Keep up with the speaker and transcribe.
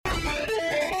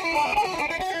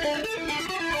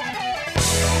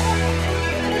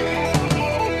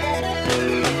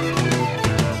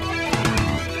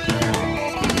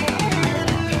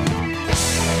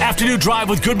new Drive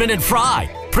with Goodman and Fry,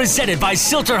 presented by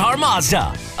Surtain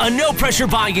Mazda. A no-pressure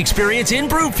buying experience in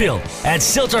Broomfield at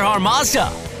Surtain Mazda.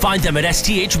 Find them at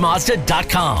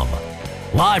sthmazda.com.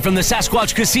 Live from the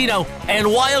Sasquatch Casino and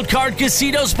Wildcard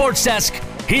Casino Sports Desk,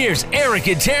 here's Eric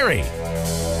and Terry.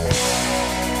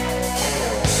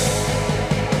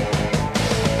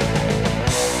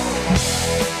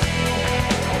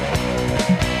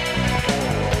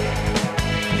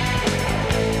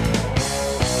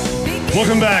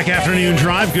 Welcome back. Afternoon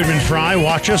Drive, Goodman Fry.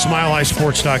 Watch us,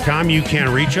 milehighsports.com. You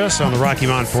can reach us on the Rocky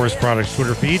Mountain Forest Products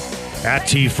Twitter feed, at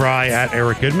TFry, at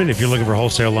Eric Goodman. If you're looking for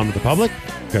wholesale lumber to the public,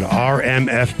 go to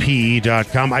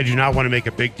rmfp.com. I do not want to make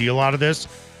a big deal out of this,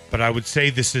 but I would say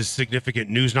this is significant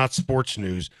news, not sports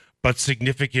news, but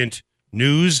significant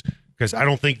news, because I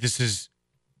don't think this has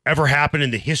ever happened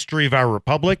in the history of our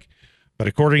republic. But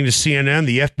according to CNN,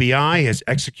 the FBI has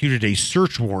executed a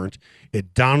search warrant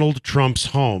at Donald Trump's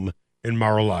home in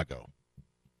Mar-a-Lago.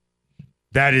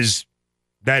 That is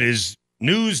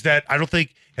news that I don't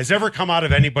think has ever come out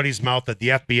of anybody's mouth, that the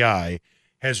FBI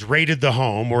has raided the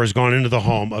home or has gone into the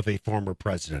home of a former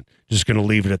president. Just going to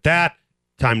leave it at that.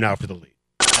 Time now for the lead.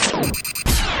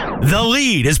 The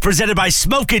Lead is presented by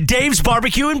Smokin' Dave's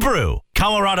Barbecue and Brew,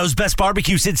 Colorado's best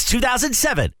barbecue since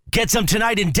 2007. Get some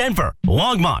tonight in Denver,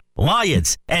 Longmont,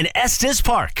 Lyons, and Estes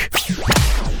Park.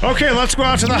 Okay, let's go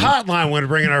out to the hotline. We're going to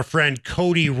bring in our friend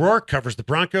Cody Roark, covers the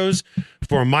Broncos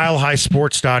for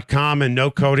milehighsports.com. And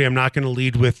no, Cody, I'm not going to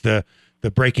lead with the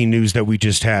breaking news that we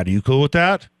just had. Are you cool with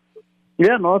that?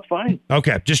 Yeah, no, it's fine.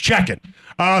 Okay, just checking.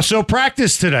 So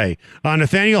practice today.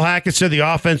 Nathaniel Hackett said the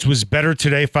offense was better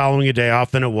today following a day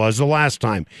off than it was the last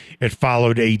time it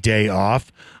followed a day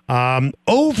off.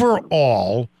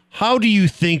 Overall, how do you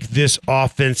think this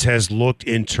offense has looked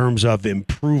in terms of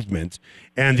improvement?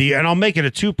 And I'll make it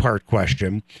a two-part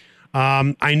question.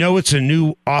 I know it's a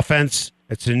new offense.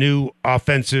 It's a new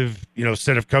offensive,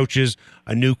 set of coaches,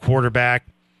 a new quarterback.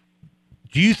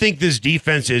 Do you think this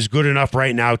defense is good enough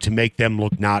right now to make them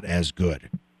look not as good?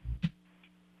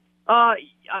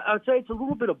 I would say it's a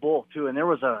little bit of both too. And there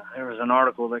was an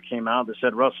article that came out that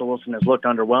said Russell Wilson has looked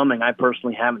underwhelming. I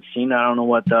personally haven't seen it. I don't know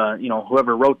what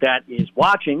whoever wrote that is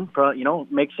watching.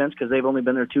 Makes sense because they've only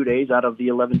been there 2 days out of the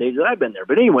 11 days that I've been there.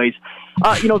 But anyways,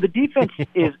 the defense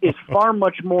is far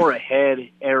much more ahead,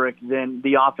 Eric, than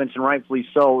the offense, and rightfully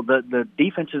so. The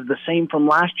defense is the same from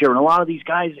last year, and a lot of these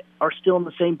guys are still in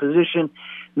the same position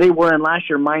they were in last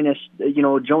year, minus,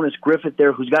 Jonas Griffith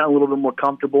there, who's gotten a little bit more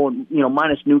comfortable, and,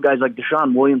 minus new guys like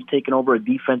Deshaun Williams taking over a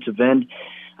defensive end.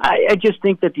 I just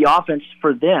think that the offense,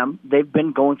 for them, they've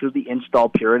been going through the install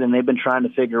period, and they've been trying to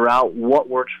figure out what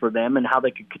works for them and how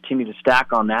they could continue to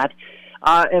stack on that.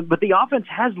 But the offense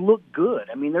has looked good.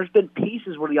 I mean, there's been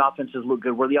pieces where the offense has looked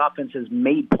good, where the offense has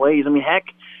made plays. I mean, heck,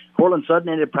 Cortland Sutton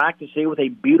ended practice today with a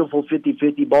beautiful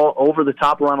 50-50 ball over the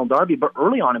top of Ronald Darby, but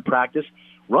early on in practice,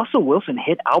 Russell Wilson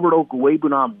hit Albert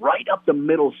Okwuegbunam right up the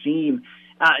middle seam,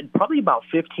 probably about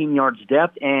 15 yards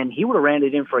depth, and he would have ran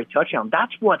it in for a touchdown.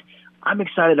 That's what I'm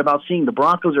excited about seeing. The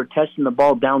Broncos are testing the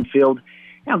ball downfield.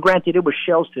 Now, granted, it was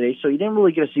shells today, so you didn't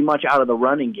really get to see much out of the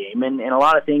running game, and a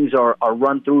lot of things are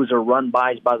run-throughs or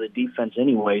run-bys by the defense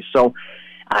anyway. So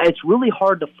it's really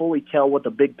hard to fully tell what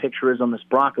the big picture is on this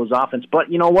Broncos offense. But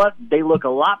you know what? They look a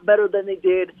lot better than they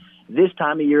did this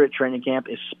time of year at training camp,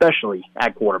 especially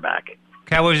at quarterback.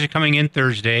 Cowboys are coming in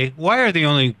Thursday. Why are they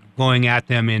only going at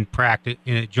them in practice,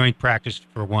 in a joint practice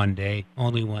for 1 day,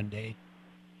 only 1 day?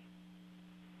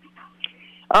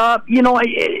 I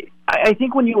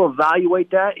think when you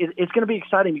evaluate that, it's going to be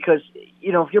exciting because,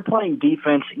 if you're playing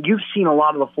defense, you've seen a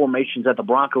lot of the formations that the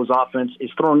Broncos offense is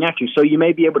throwing at you. So you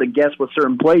may be able to guess what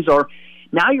certain plays are.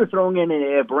 Now you're throwing in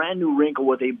a brand new wrinkle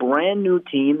with a brand new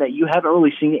team that you haven't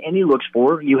really seen any looks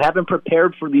for. You haven't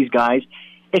prepared for these guys.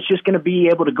 It's just going to be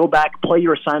able to go back, play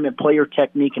your assignment, play your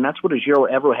technique, and that's what Ajiro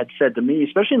Evero had said to me,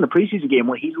 especially in the preseason game,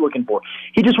 what he's looking for.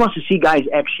 He just wants to see guys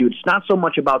execute. It's not so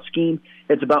much about scheme.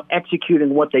 It's about executing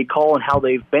what they call and how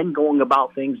they've been going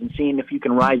about things and seeing if you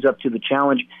can rise up to the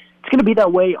challenge. It's going to be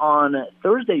that way on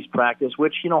Thursday's practice,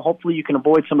 which, hopefully you can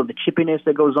avoid some of the chippiness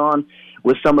that goes on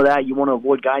with some of that. You want to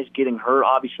avoid guys getting hurt,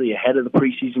 obviously, ahead of the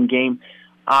preseason game.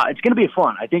 It's going to be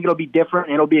fun. I think it'll be different,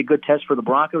 and it'll be a good test for the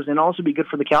Broncos, and also be good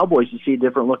for the Cowboys to see a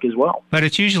different look as well. But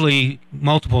it's usually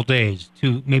multiple days,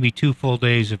 maybe 2 full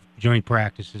days of joint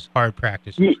practices, hard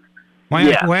practices.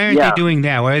 Why aren't they doing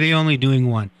that? Why are they only doing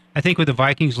one? I think with the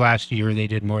Vikings last year, they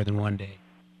did more than 1 day.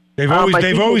 They've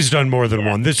always done more than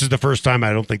one. This is the first time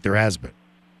I don't think there has been.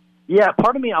 Yeah,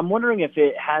 part of me, I'm wondering if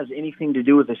it has anything to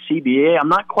do with the CBA. I'm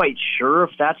not quite sure if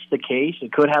that's the case.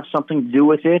 It could have something to do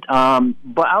with it.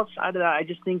 But outside of that, I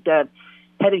just think that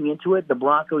heading into it, the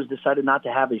Broncos decided not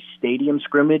to have a stadium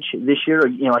scrimmage this year,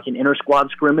 like an inter-squad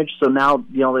scrimmage. So now,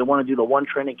 they want to do the one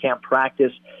training camp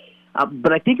practice.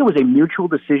 But I think it was a mutual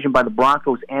decision by the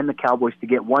Broncos and the Cowboys to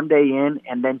get one day in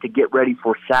and then to get ready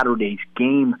for Saturday's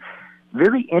game.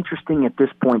 Very interesting at this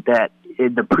point that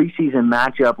the preseason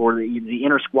matchup or the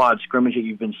inter-squad scrimmage that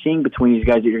you've been seeing between these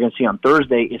guys that you're going to see on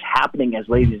Thursday is happening as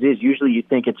late as it is. Usually you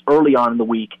think it's early on in the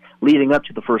week leading up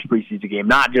to the first preseason game,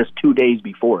 not just 2 days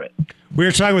before it.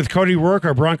 We're talking with Cody Roark,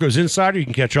 our Broncos insider. You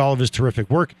can catch all of his terrific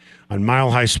work on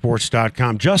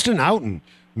milehighsports.com. Justin Outen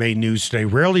made news today.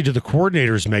 Rarely do the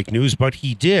coordinators make news, but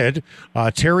he did.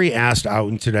 Terry asked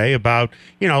Outen today about,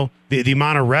 the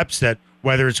amount of reps that,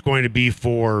 whether it's going to be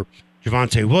for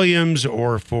Javonte Williams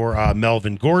or for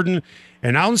Melvin Gordon.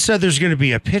 And Outen said there's going to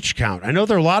be a pitch count. I know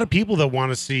there are a lot of people that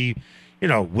want to see,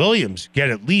 Williams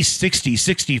get at least 60,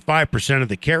 65% of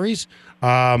the carries.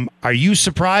 Are you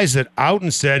surprised that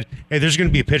Outen said, hey, there's going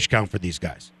to be a pitch count for these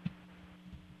guys?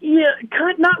 Yeah,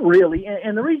 not really.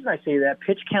 And the reason I say that,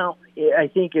 pitch count, I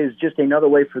think, is just another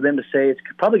way for them to say it's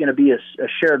probably going to be a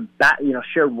shared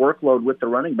workload with the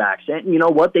running backs. And you know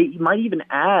what? They might even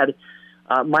add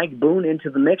Mike Boone into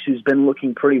the mix, who's been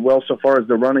looking pretty well so far as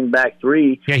the running back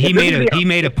 3. Yeah, he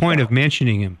made a point of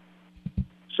mentioning him.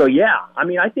 So, yeah,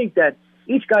 I think that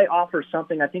each guy offers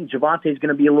something. I think Javonte is going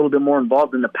to be a little bit more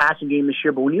involved in the passing game this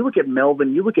year. But when you look at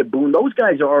Melvin, you look at Boone, those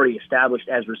guys are already established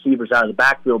as receivers out of the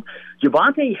backfield.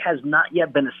 Javonte has not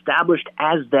yet been established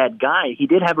as that guy. He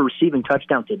did have a receiving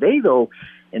touchdown today, though,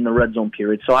 in the red zone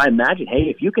period. So I imagine, hey,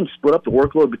 if you can split up the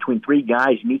workload between 3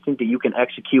 guys and you think that you can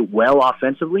execute well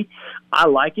offensively, I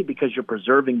like it because you're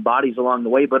preserving bodies along the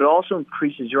way, but it also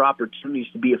increases your opportunities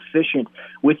to be efficient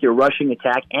with your rushing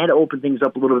attack and open things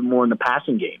up a little bit more in the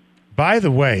passing game. By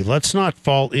the way, let's not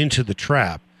fall into the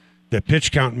trap that pitch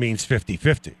count means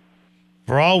 50-50.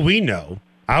 For all we know,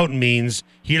 Out means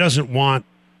he doesn't want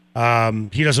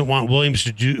Williams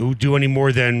to do any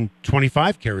more than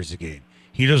 25 carries a game.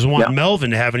 He doesn't want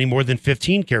Melvin to have any more than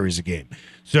 15 carries a game.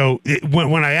 So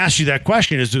when I asked you that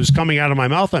question, as it was coming out of my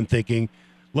mouth, I'm thinking,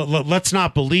 let's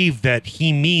not believe that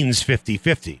he means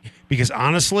 50-50. Because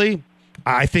honestly,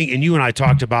 I think, and you and I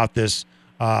talked about this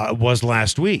was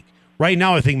last week, right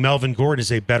now I think Melvin Gordon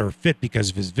is a better fit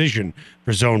because of his vision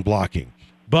for zone blocking.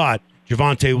 But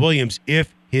Javonte Williams,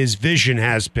 if his vision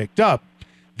has picked up,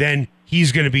 then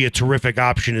he's going to be a terrific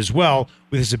option as well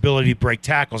with his ability to break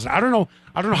tackles. I don't know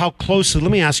how closely,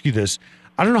 let me ask you this.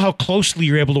 I don't know how closely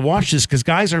you're able to watch this because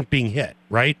guys aren't being hit,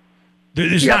 right?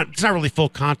 It's not really full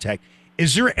contact.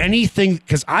 Is there anything,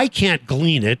 because I can't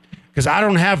glean it, because I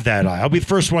don't have that eye. I'll be the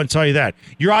first one to tell you that.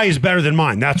 Your eye is better than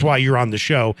mine. That's why you're on the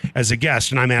show as a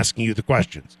guest, and I'm asking you the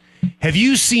questions. Have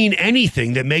you seen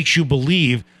anything that makes you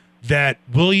believe that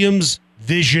Williams'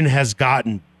 vision has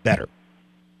gotten better?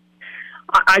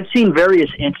 I've seen various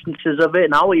instances of it,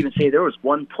 and I'll even say there was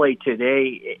one play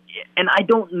today, and I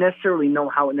don't necessarily know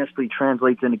how it necessarily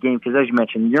translates in a game because, as you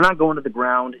mentioned, you're not going to the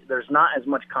ground. There's not as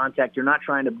much contact. You're not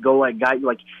trying to go like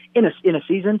in a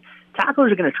season.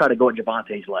 Tacklers are going to try to go at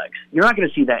Javonte's legs. You're not going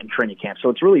to see that in training camp, so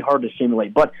it's really hard to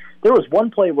simulate. But there was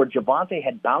one play where Javonte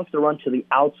had bounced the run to the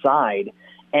outside,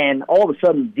 and all of a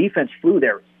sudden defense flew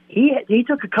there. He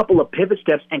took a couple of pivot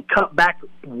steps and cut back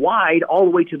wide all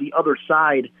the way to the other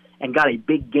side and got a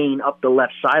big gain up the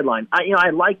left sideline. I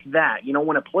like that.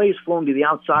 When a play is flowing to the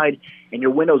outside and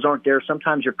your windows aren't there,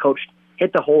 sometimes you're coached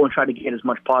hit the hole and try to get as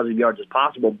much positive yards as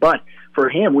possible. But for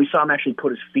him, we saw him actually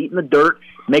put his feet in the dirt,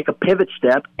 make a pivot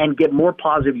step, and get more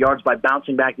positive yards by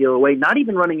bouncing back the other way, not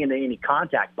even running into any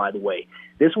contact, by the way.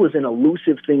 This was an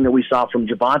elusive thing that we saw from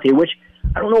Javonte, which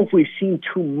I don't know if we've seen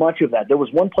too much of that. There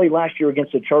was one play last year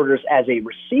against the Chargers as a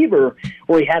receiver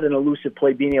where he had an elusive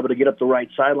play being able to get up the right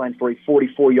sideline for a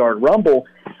 44-yard rumble.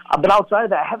 But outside of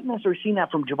that, I haven't necessarily seen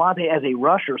that from Javonte as a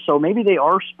rusher. So maybe they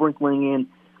are sprinkling in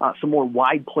some more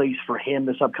wide plays for him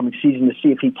this upcoming season to see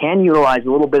if he can utilize a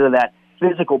little bit of that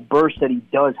physical burst that he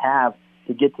does have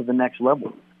to get to the next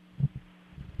level.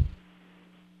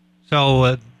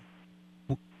 So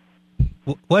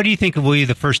what do you think will be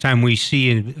the first time we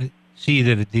see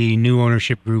the new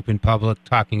ownership group in public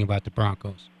talking about the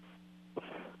Broncos?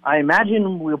 I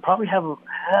imagine we'll probably have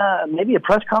maybe a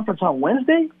press conference on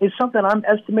Wednesday is something I'm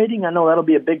estimating. I know that'll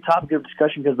be a big topic of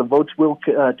discussion because the votes will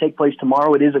take place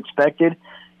tomorrow. It is expected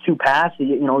to pass.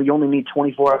 You only need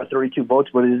 24 out of 32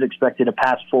 votes, but it is expected to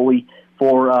pass fully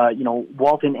for,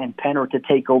 Walton and Penner to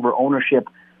take over ownership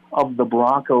of the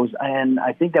Broncos. And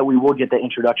I think that we will get the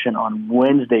introduction on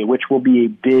Wednesday, which will be a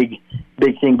big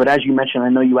thing. But as you mentioned, I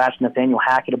know you asked Nathaniel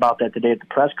Hackett about that today at the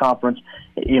press conference.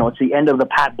 It's the end of the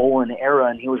Pat Bowlen era,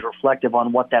 and he was reflective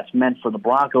on what that's meant for the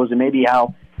Broncos and maybe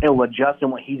how it'll adjust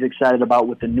and what he's excited about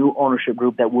with the new ownership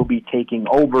group that will be taking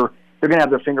over. They're going to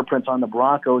have their fingerprints on the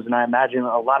Broncos, and I imagine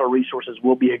a lot of resources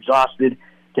will be exhausted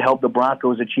to help the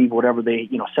Broncos achieve whatever they,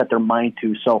 set their mind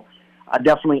to. So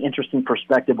definitely interesting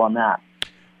perspective on that.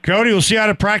 Cody, we'll see you out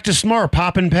at practice tomorrow.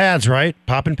 Popping pads, right?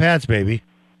 Popping pads, baby.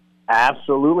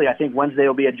 Absolutely. I think Wednesday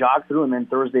will be a jog through, and then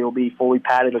Thursday will be fully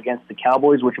padded against the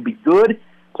Cowboys, which will be good.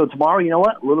 So tomorrow, you know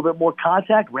what? A little bit more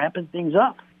contact, ramping things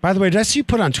up. By the way, did I see you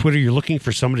put on Twitter you're looking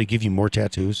for somebody to give you more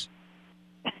tattoos?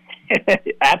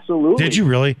 Absolutely. Did you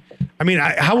really? I mean,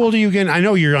 how old are you again? I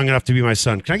know you're young enough to be my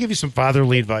son. Can I give you some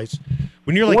fatherly advice?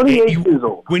 When you're like 28 years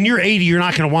old. When you're 80, you're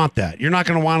not going to want that. You're not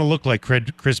going to want to look like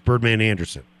Chris Birdman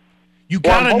Anderson. You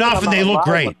got enough, and they look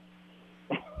great.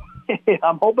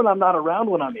 I'm hoping I'm not around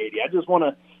when I'm 80. I just want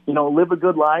to, live a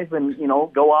good life and,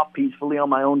 go off peacefully on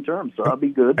my own terms. So I'll be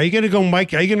good. Are you going to go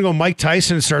Mike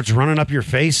Tyson and starts running up your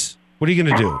face? What are you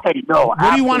going to do? Hey, no.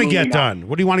 What do you want to get done?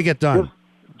 What do you want to get done?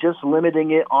 Just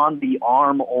limiting it on the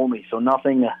arm only. So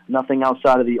nothing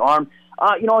outside of the arm.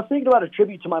 I was thinking about a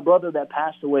tribute to my brother that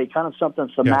passed away, kind of something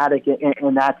somatic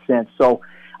in that sense. So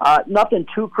nothing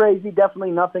too crazy,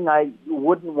 definitely nothing I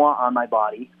wouldn't want on my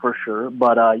body for sure.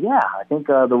 But I think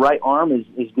the right arm is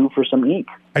due for some ink.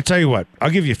 I tell you what,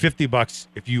 I'll give you $50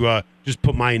 if you just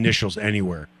put my initials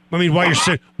anywhere. I mean, while you're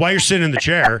sitting in the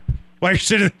chair, while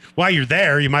you're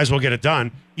there, you might as well get it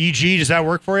done. E.g., does that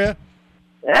work for you?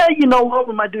 You know what?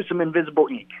 We might do some invisible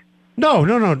ink. No.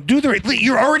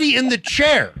 You're already in the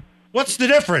chair. What's the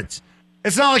difference?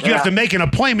 It's not like you have to make an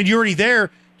appointment. You're already there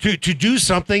to do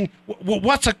something.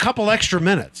 What's a couple extra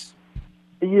minutes?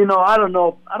 I don't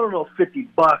know. If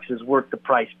 $50 is worth the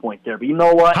price point there. But you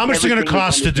know what? How much is it going to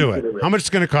cost to do it? How much is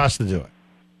it going to cost to do it?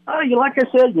 Like I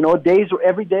said,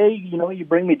 every day, you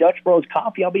bring me Dutch Bros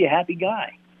coffee, I'll be a happy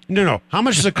guy. No. How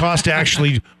much does it cost to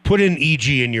actually put an EG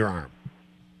in your arm?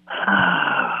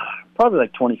 Probably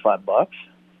like $25.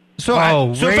 So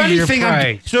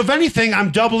if anything,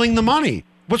 I'm doubling the money.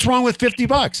 What's wrong with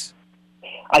 $50?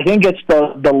 I think it's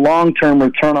the long-term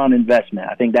return on investment.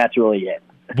 I think that's really it.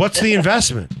 What's the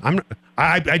investment?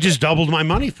 I just doubled my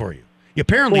money for you.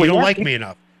 Apparently, you don't like me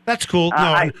enough. That's cool.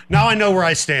 Now I know where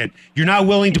I stand. You're not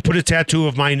willing to put a tattoo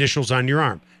of my initials on your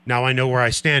arm. Now I know where I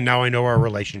stand. Now I know where our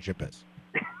relationship is.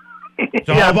 It's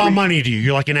all about money to you.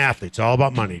 You're like an athlete. It's all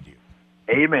about money to you.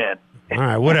 Amen. All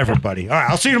right, whatever, buddy. All right,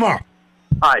 I'll see you tomorrow.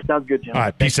 All right, sounds good, Jim. All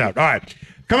right, peace out. All right.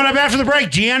 Coming up after the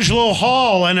break, D'Angelo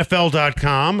Hall,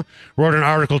 NFL.com, wrote an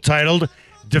article titled,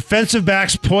 Defensive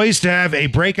Backs Poised to Have a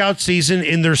Breakout Season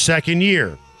in Their Second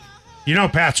Year.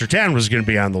 Pat Surtain was going to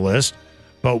be on the list,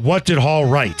 but what did Hall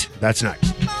write? That's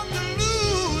next.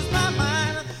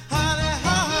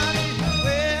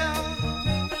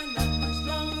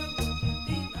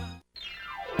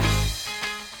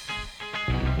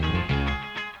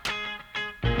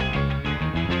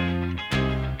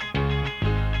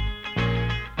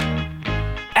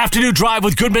 Afternoon Drive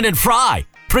with Goodman and Fry,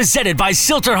 presented by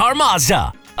Surtain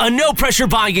Mazda. A no-pressure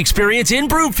buying experience in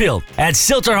Broomfield at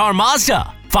Surtain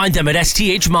Mazda. Find them at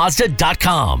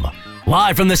sthmazda.com.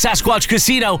 Live from the Sasquatch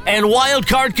Casino and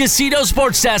Wildcard Casino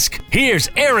Sports Desk, here's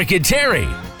Eric and Terry.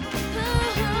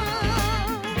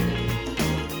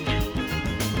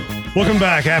 Welcome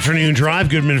back. Afternoon Drive,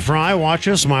 Goodman and Fry. Watch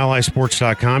us,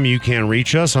 milehighsports.com. You can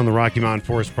reach us on the Rocky Mountain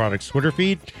Forest Products Twitter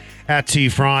feed, at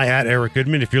 @TFry, at Eric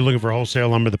Goodman. If you're looking for wholesale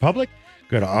lumber to the public,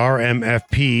 go to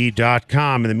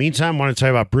rmfp.com. In the meantime, I want to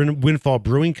tell you about Windfall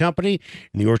Brewing Company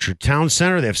in the Orchard Town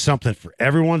Center. They have something for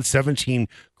everyone, 17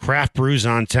 craft brews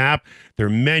on tap. Their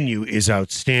menu is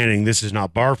outstanding. This is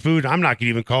not bar food. I'm not going to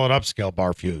even call it upscale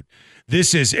bar food.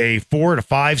 This is a 4 to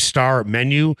 5 star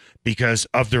menu because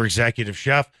of their executive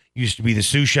chef. Used to be the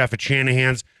sous chef at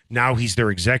Shanahan's. Now he's their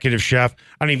executive chef.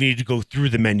 I don't even need to go through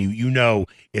the menu.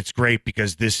 It's great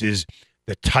because this is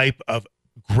the type of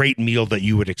great meal that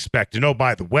you would expect. And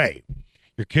by the way,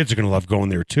 your kids are going to love going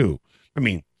there too. I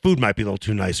mean, food might be a little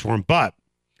too nice for them, but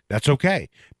that's okay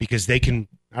because they can,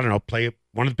 play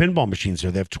one of the pinball machines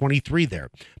there. They have 23 there.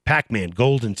 Pac-Man,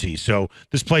 Golden Tee. So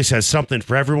this place has something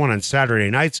for everyone on Saturday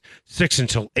nights, 6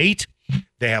 until 8.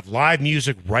 They have live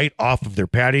music right off of their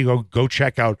patio. Go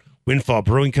check out Windfall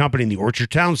Brewing Company in the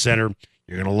Orchard Town Center.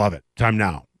 You're going to love it. Time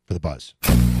now for The Buzz.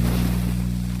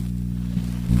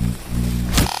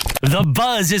 The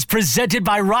Buzz is presented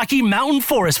by Rocky Mountain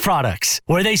Forest Products,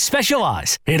 where they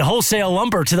specialize in wholesale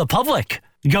lumber to the public.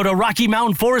 Go to Rocky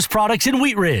Mountain Forest Products in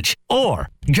Wheat Ridge or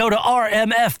go to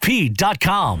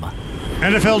rmfp.com.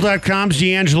 NFL.com's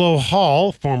D'Angelo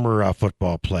Hall, former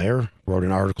football player, wrote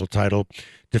an article titled,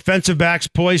 Defensive Backs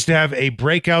Poised to Have a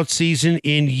Breakout Season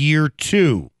in Year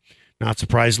 2. Not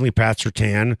surprisingly, Pat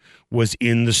Surtain was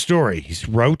in the story. He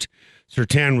wrote,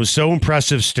 Surtain was so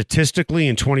impressive statistically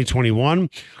in 2021,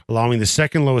 allowing the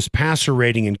second lowest passer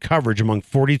rating in coverage among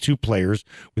 42 players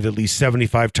with at least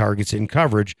 75 targets in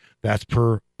coverage. That's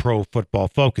per Pro Football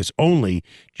Focus. Only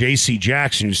J.C.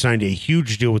 Jackson, who signed a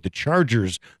huge deal with the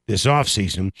Chargers this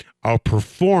offseason,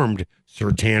 outperformed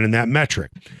Surtain in that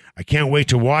metric. I can't wait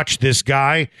to watch this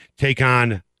guy take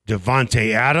on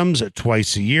Javonte Adams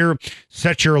twice a year.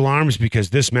 Set your alarms because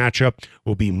this matchup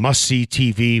will be must-see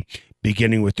TV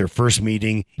beginning with their first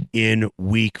meeting in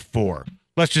week 4.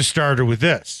 Let's just start with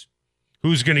this.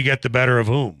 Who's going to get the better of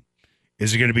whom?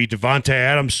 Is it going to be Javonte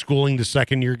Adams schooling the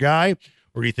second-year guy,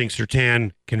 or do you think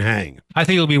Surtain can hang? I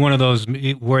think it'll be one of those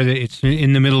where it's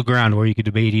in the middle ground where you could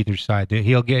debate either side.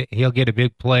 He'll get a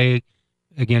big play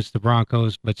against the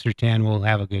Broncos, but Surtain will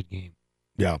have a good game.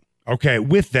 Yeah. Okay.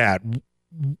 With that,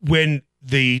 when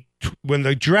the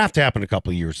draft happened a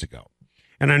couple of years ago,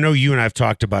 and I know you and I have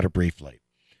talked about it briefly,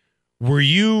 were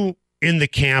you in the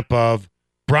camp of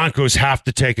Broncos have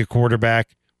to take a quarterback?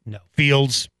 No.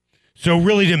 Fields? So it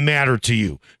really didn't matter to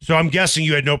you. So I'm guessing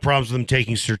you had no problems with them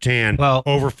taking Surtain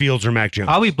over Fields or Mac Jones.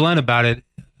 I'll be blunt about it.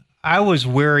 I was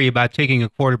wary about taking a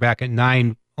quarterback at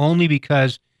 9 only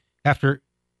because after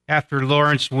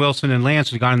Lawrence, Wilson, and Lance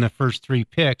had gone in the first 3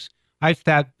 picks, I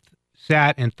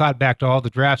sat and thought back to all the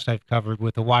drafts I've covered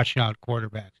with the washout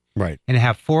quarterbacks. Right. And to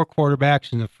have 4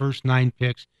 quarterbacks in the first 9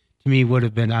 picks, to me, would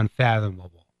have been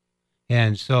unfathomable.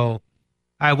 And so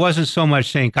I wasn't so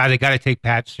much saying, God, they got to take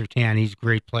Pat Surtain. He's a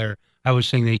great player. I was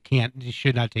saying they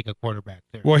should not take a quarterback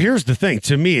there. Well, here's the thing.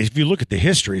 To me, if you look at the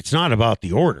history, it's not about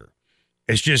the order.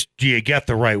 It's just, do you get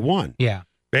the right one? Yeah.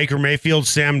 Baker Mayfield,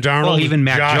 Sam Darnold, well, even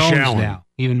Mac Josh Jones Allen. now.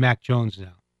 Even Mac Jones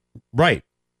now. Right.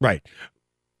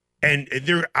 And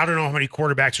I don't know how many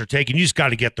quarterbacks are taken. You just got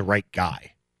to get the right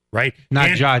guy, right?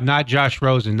 Not Josh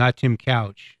Rosen, not Tim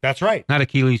Couch. That's right. Not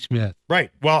Akili Smith. Right.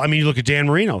 Well, I mean, you look at Dan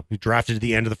Marino, who drafted at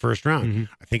the end of the first round. Mm-hmm.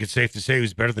 I think it's safe to say he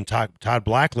was better than Todd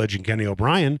Blackledge and Kenny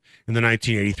O'Brien in the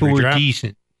 1983 Who were draft.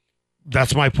 decent.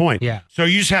 That's my point. Yeah. So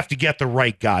you just have to get the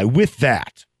right guy with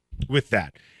that.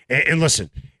 And listen,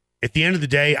 at the end of the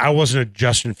day, I wasn't a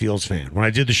Justin Fields fan. When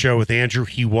I did the show with Andrew,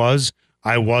 he was.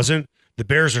 I wasn't. The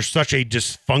Bears are such a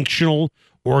dysfunctional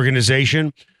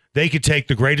organization. They could take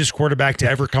the greatest quarterback to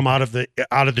ever come out of the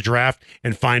draft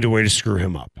and find a way to screw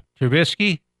him up.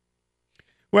 Trubisky?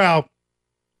 Well,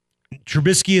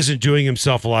 Trubisky isn't doing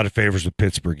himself a lot of favors with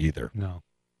Pittsburgh either. No.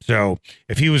 So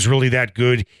if he was really that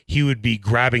good, he would be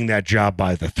grabbing that job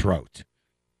by the throat.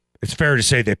 It's fair to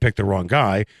say they picked the wrong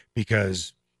guy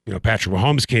because, Patrick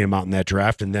Mahomes came out in that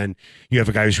draft, and then you have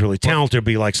a guy who's really talented,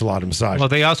 but he likes a lot of massage. Well,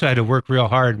 they also had to work real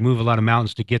hard, move a lot of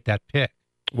mountains to get that pick.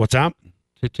 What's that?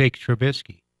 To take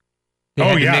Trubisky. They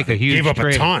had to make a huge gave up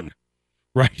trade. a ton.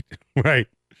 Right.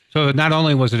 So not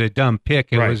only was it a dumb pick,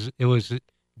 it was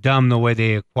dumb the way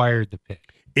they acquired the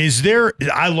pick.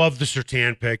 I love the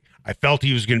Surtain pick. I felt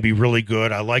he was going to be really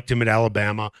good. I liked him at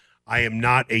Alabama. I am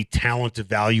not a talent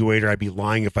evaluator. I'd be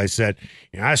lying if I said,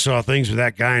 I saw things with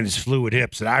that guy and his fluid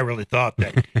hips that I really thought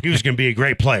that he was going to be a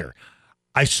great player.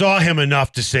 I saw him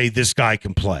enough to say this guy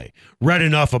can play. Read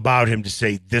enough about him to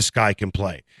say this guy can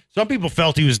play. Some people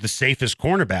felt he was the safest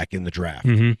cornerback in the draft.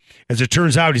 Mm-hmm. As it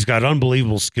turns out, he's got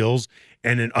unbelievable skills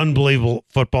and an unbelievable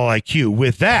football IQ.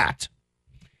 With that,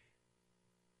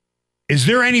 is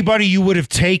there anybody you would have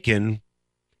taken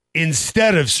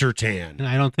instead of Surtain?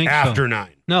 I don't think after so.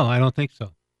 9? No, I don't think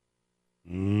so.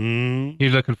 You're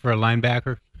looking for a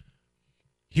linebacker?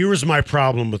 Here is my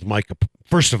problem with Micah.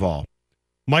 First of all,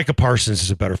 Micah Parsons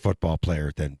is a better football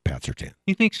player than Pat Surtain.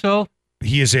 You think so?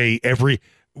 He is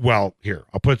I'll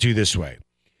put it to you this way.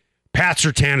 Pat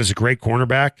Surtain is a great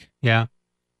cornerback. Yeah.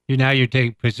 You're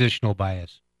taking positional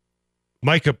bias.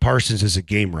 Micah Parsons is a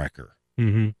game wrecker.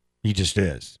 Mm-hmm. He just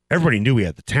is. Everybody knew he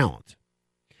had the talent.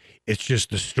 It's just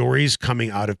the stories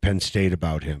coming out of Penn State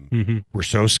about him were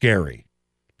so scary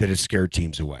that it scared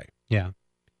teams away. Yeah.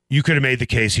 You could have made the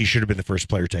case he should have been the first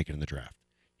player taken in the draft.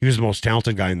 He was the most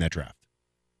talented guy in that draft.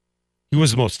 He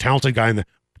was the most talented guy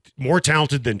more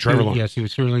talented than Trevor Lawrence. Yes, he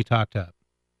was certainly talked up.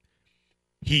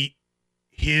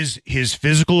 His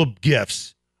physical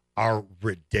gifts are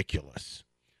ridiculous.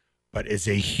 But as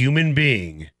a human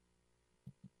being,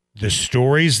 the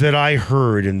stories that I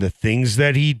heard and the things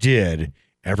that he did,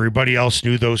 everybody else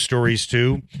knew those stories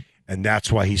too, and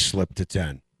that's why he slipped to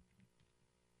 10.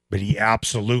 But he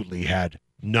absolutely had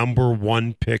number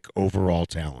 1 pick overall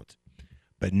talent.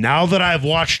 But now that I've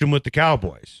watched him with the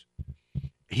Cowboys,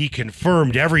 he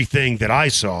confirmed everything that I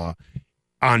saw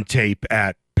on tape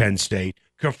at Penn State,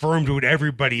 confirmed what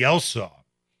everybody else saw,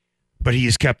 but he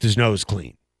has kept his nose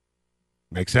clean.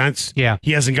 Make sense? Yeah.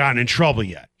 He hasn't gotten in trouble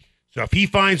yet. So if he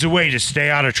finds a way to stay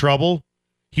out of trouble,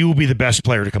 he will be the best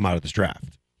player to come out of this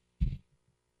draft.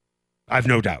 I've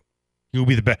no doubt. He will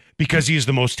be the best because he is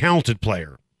the most talented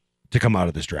player to come out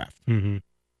of this draft. Mm-hmm.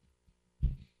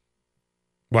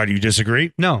 Why do you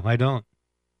disagree? No, I don't.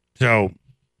 So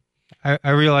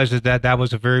I realize that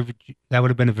would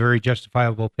have been a very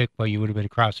justifiable pick, but you would have been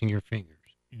crossing your fingers.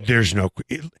 There's no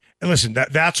listen.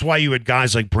 That's why you had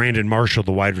guys like Brandon Marshall,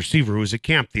 the wide receiver, who was at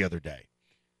camp the other day.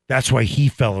 That's why he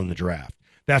fell in the draft.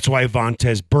 That's why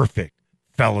Vontez Burfict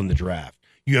fell in the draft.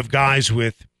 You have guys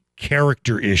with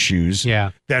character issues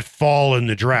that fall in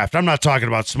the draft. I'm not talking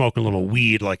about smoking a little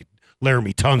weed like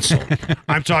Laramie Tunsil.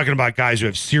 I'm talking about guys who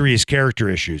have serious character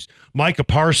issues. Micah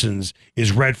Parsons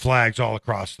is red flags all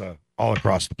across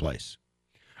the place.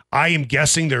 I am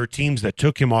guessing there are teams that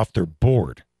took him off their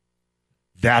board.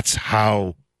 That's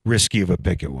how risky of a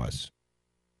pick it was.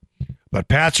 But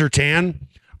Pat Surtain,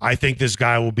 I think this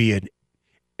guy will be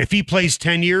if he plays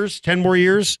 10 more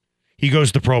years, he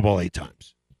goes to Pro Bowl 8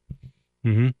 times.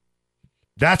 Mm-hmm.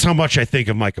 That's how much I think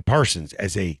of Micah Parsons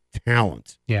as a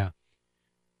talent. Yeah.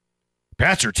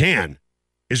 Pat Surtain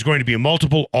is going to be a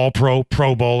multiple All-Pro,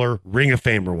 Pro Bowler, Ring of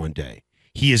Famer one day.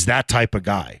 He is that type of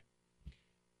guy.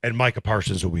 And Micah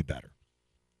Parsons will be better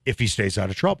if he stays out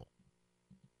of trouble.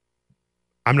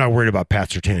 I'm not worried about Pat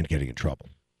Surtain getting in trouble.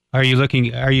 Are you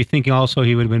thinking also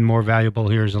he would have been more valuable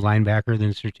here as a linebacker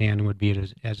than Surtain would be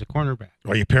as a cornerback?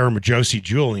 Well, you pair him with Josie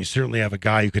Jewell, and you certainly have a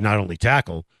guy who can not only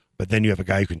tackle, but then you have a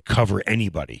guy who can cover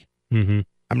anybody. Mm-hmm.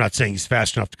 I'm not saying he's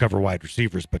fast enough to cover wide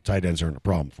receivers, but tight ends aren't a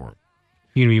problem for him.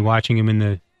 You going to be watching him in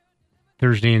the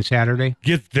Thursday and Saturday?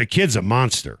 The kid's a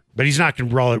monster, but he's not going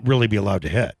to really be allowed to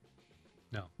hit.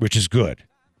 No. Which is good,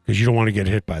 because you don't want to get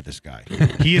hit by this guy.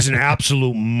 He is an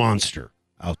absolute monster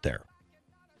out there.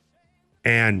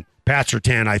 And Pat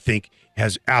Surtain, I think,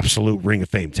 has absolute Ring of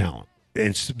Fame talent,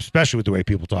 and especially with the way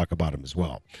people talk about him as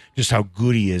well. Just how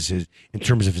good he is in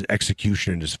terms of his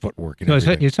execution and his footwork. And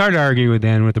so it's hard to argue with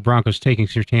the Broncos taking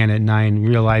Surtain at 9,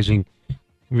 realizing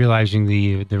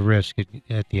the risk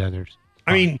at the others.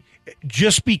 I mean,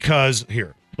 just because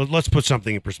here, let's put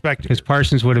something in perspective. Because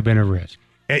Parsons would have been a risk.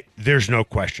 There's no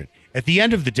question. At the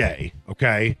end of the day,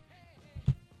 okay,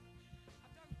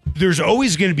 there's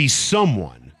always going to be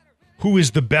someone who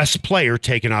is the best player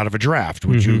taken out of a draft.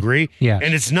 Would you agree? Yeah.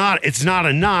 And it's not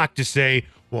a knock to say,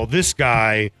 well, this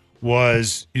guy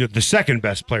was the second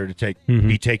best player to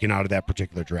be taken out of that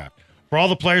particular draft. For all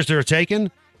the players that are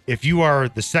taken, if you are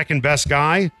the second best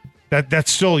guy,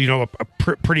 that's still a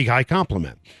pretty high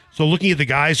compliment. So looking at the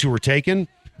guys who were taken,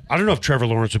 I don't know if Trevor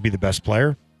Lawrence would be the best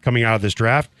player coming out of this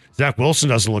draft. Zach Wilson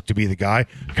doesn't look to be the guy.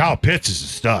 Kyle Pitts is a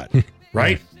stud,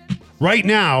 right? Right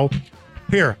now,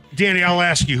 here, Danny, I'll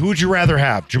ask you, who would you rather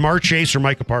have, Jamar Chase or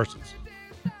Micah Parsons?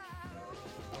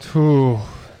 Ooh,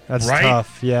 that's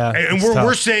tough. Yeah, and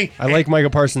we're saying I like Micah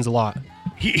Parsons a lot.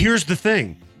 Here's the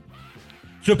thing.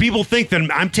 So people think that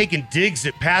I'm taking digs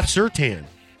at Pat Surtain.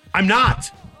 I'm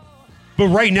not. But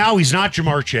right now, he's not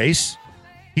Jamar Chase.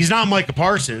 He's not Micah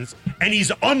Parsons. And he's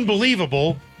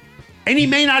unbelievable. And he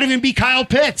may not even be Kyle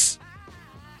Pitts.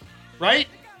 Right?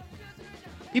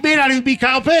 He may not even be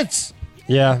Kyle Pitts.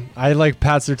 Yeah, I like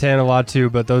Pat Surtain a lot too,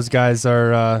 but those guys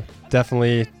are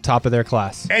definitely top of their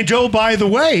class. And by the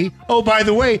way,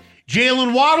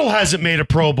 Jalen Waddle hasn't made a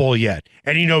Pro Bowl yet,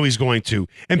 and he's going to.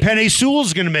 And Penei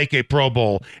Sewell's going to make a Pro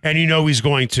Bowl, and he's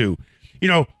going to.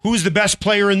 Who's the best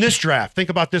player in this draft? Think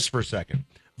about this for a second.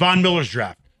 Von Miller's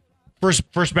draft.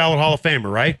 First ballot Hall of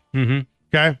Famer, right? Mm-hmm.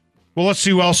 Okay. Well, let's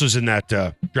see who else is in that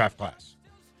draft class.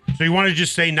 So you want to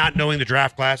just say, not knowing the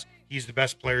draft class, he's the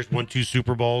best player, he's won 2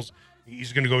 Super Bowls.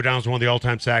 He's going to go down as one of the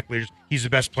all-time sack leaders. He's the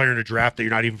best player in a draft that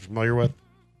you're not even familiar with?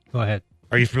 Go ahead.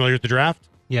 Are you familiar with the draft?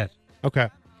 Yes. Okay.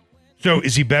 So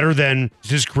is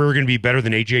his career going to be better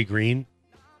than A.J. Green,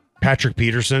 Patrick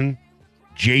Peterson,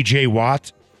 J.J.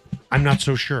 Watt? I'm not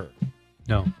so sure.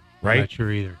 No. Right? I'm not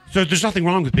sure either. So there's nothing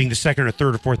wrong with being the second or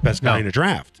third or fourth best guy in a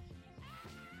draft.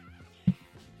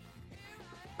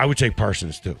 I would take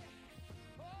Parsons too.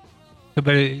 But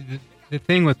the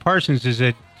thing with Parsons is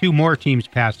that 2 more teams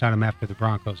passed on him after the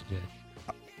Broncos did.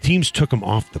 Teams took him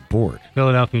off the board.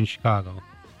 Philadelphia and Chicago.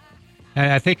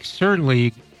 And I think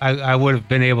certainly I would have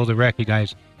been able to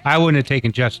recognize. I wouldn't have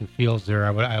taken Justin Fields there.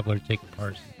 I would have taken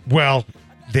Parsons. Well,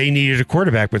 they needed a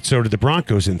quarterback, but so did the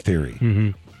Broncos in theory.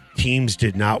 Mm-hmm. Teams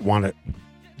did not want it.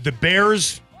 The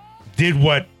Bears did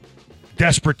what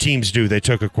desperate teams do. They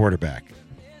took a quarterback.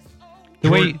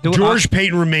 George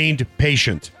Payton remained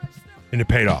patient, and it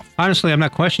paid off. Honestly, I'm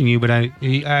not questioning you, but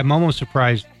I'm almost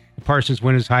surprised Parsons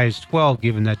went as high as 12,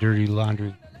 given that dirty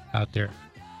laundry out there.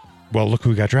 Well, look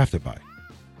who he got drafted by.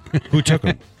 Who took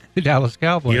him? The Dallas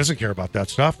Cowboys. He doesn't care about that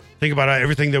stuff. Think about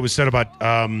everything that was said about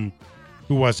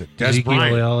Who was it? Des Ezekiel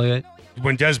Bryant. Elliott.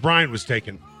 When Des Bryant was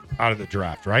taken out of the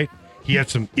draft, right? He had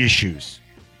some issues.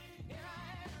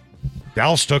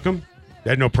 Dallas took him.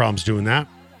 They had no problems doing that.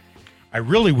 I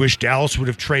really wish Dallas would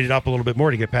have traded up a little bit more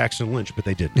to get Paxton Lynch, but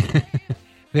they didn't.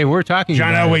 They were talking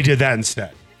John about Elway did that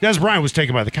instead. Des Bryant was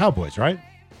taken by the Cowboys, right?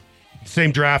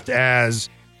 Same draft as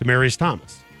Demaryius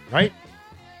Thomas, right?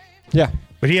 Yeah.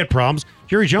 But he had problems.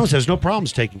 Jerry Jones has no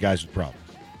problems taking guys with problems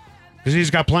because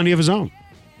he's got plenty of his own.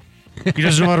 He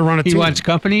doesn't know how to run a team. He wants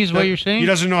company, is what you're saying? He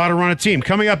doesn't know how to run a team.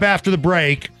 Coming up after the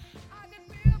break,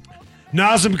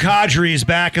 Nazem Kadri is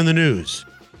back in the news.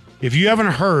 If you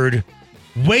haven't heard,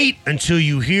 wait until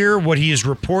you hear what he is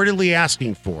reportedly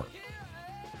asking for.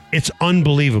 It's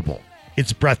unbelievable.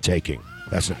 It's breathtaking.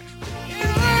 That's next.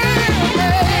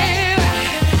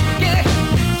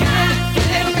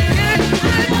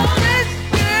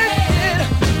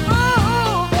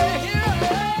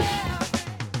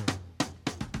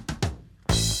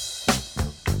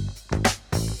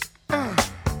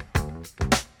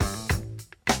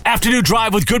 Afternoon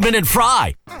Drive with Goodman and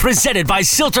Fry, presented by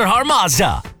Surtain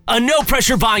Mazda. A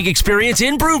no-pressure buying experience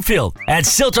in Broomfield at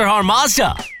Surtain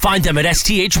Mazda. Find them at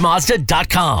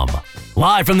sthmazda.com.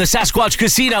 Live from the Sasquatch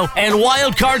Casino and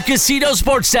Wildcard Casino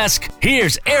Sports Desk,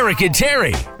 here's Eric and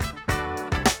Terry.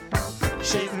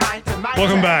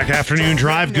 Welcome back. Afternoon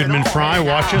Drive, Goodman Fry.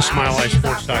 Watch us,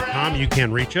 SmileEyeSports.com. You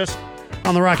can reach us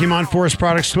on the Rocky Mountain Forest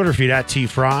Products Twitter feed at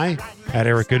TFry, at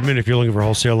Eric Goodman. If you're looking for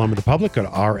wholesale lumber to the public, go to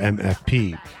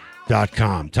rmfp.com.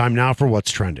 Time now for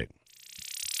What's Trending.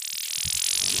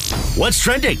 What's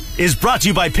Trending is brought to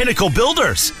you by Pinnacle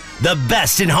Builders, the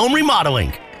best in home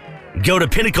remodeling. Go to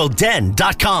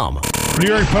pinnacleden.com. New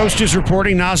York Post is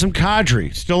reporting Nazem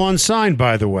Kadri, still unsigned,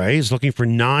 by the way, is looking for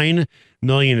 $9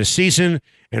 million a season.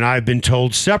 And I've been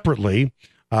told separately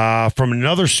from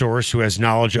another source who has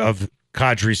knowledge of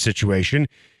Kadri's situation,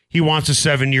 he wants a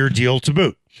 7-year deal to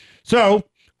boot. So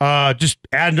just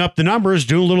adding up the numbers,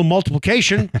 doing a little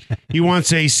multiplication, he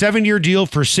wants a 7-year deal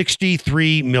for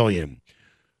 $63 million.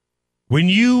 When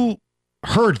you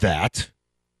heard that,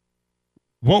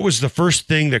 what was the first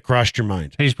thing that crossed your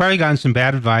mind? He's probably gotten some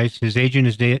bad advice. His agent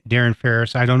is Darren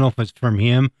Ferris. I don't know if it's from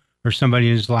him or somebody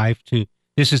in his life.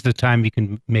 This is the time you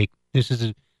can make. This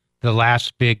is the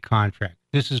last big contract.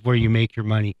 This is where you make your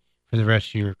money for the rest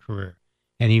of your career.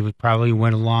 And he would probably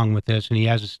went along with this, and he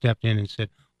hasn't stepped in and said,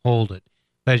 hold it.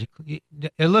 But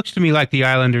it looks to me like the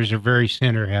Islanders are very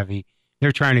center heavy.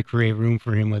 They're trying to create room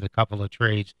for him with a couple of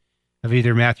trades of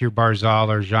either Matthew Barzal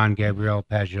or Jean-Gabriel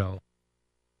Pageau.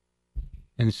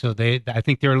 And so I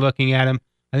think they're looking at him.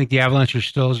 I think the Avalanche are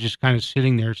still just kind of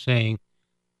sitting there saying,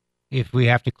 if we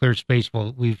have to clear space,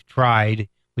 well, we've tried.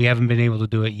 We haven't been able to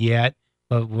do it yet,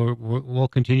 but we'll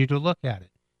continue to look at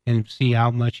it and see how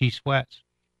much he sweats.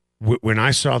 When I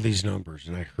saw these numbers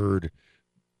and I heard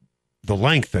the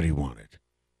length that he wanted,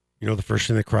 you know the first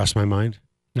thing that crossed my mind?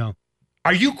 No.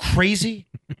 Are you crazy?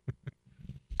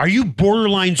 Are you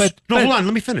borderline... hold on.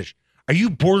 Let me finish. Are you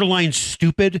borderline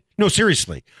stupid? No,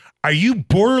 seriously. Are you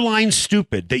borderline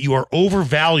stupid that you are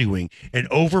overvaluing and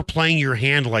overplaying your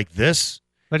hand like this?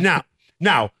 But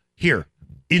now, here,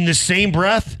 in the same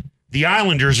breath, the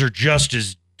Islanders are just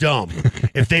as dumb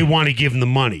if they want to give him the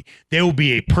money. They will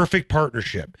be a perfect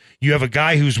partnership. You have a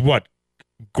guy who's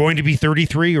going to be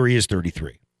 33, or he is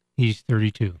 33? He's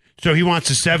 32. So he wants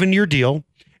a 7-year deal,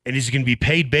 and he's going to be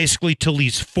paid basically till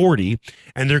he's 40,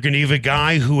 and they're going to give a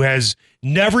guy who has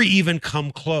never even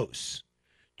come close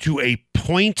to a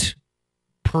point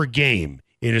per game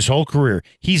in his whole career.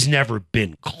 He's never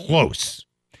been close.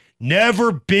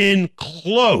 Never been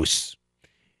close.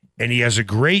 And he has a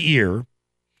great year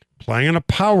playing on a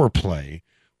power play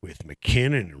with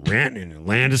McKinnon and Rantanen and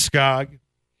Landeskog.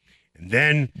 And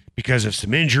then, because of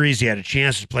some injuries, he had a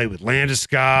chance to play with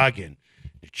Landeskog and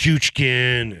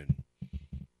Chuchkin and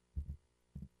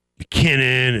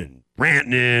McKinnon and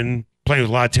Rantanen, playing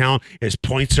with a lot of talent. His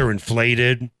points are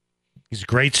inflated. He's a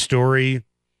great story.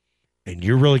 And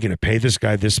you're really going to pay this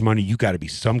guy this money? You got to be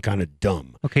some kind of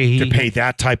dumb to pay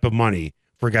that type of money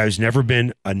for a guy who's never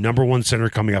been a number one center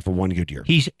coming off of one good year.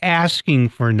 He's asking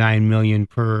for $9 million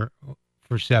for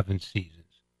 7 seasons.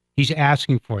 He's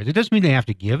asking for it. It doesn't mean they have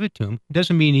to give it to him. It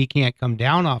doesn't mean he can't come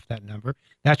down off that number.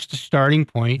 That's the starting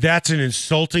point. That's an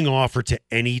insulting offer to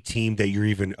any team that you're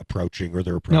even approaching or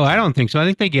they're approaching. No, I don't think so. I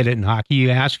think they get it in hockey. You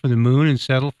ask for the moon and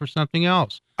settle for something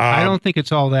else. I don't think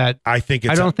it's all that. I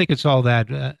don't think it's all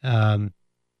that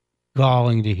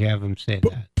galling to have him say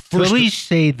that. So at least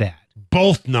say that.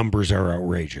 Both numbers are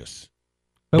outrageous.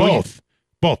 Both.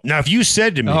 Now, if you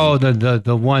said to me,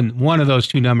 the one of those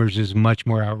two numbers is much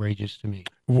more outrageous to me.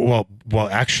 Well,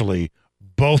 actually,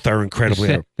 Both are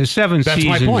incredibly. The 7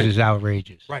 seasons is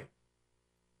outrageous. Right.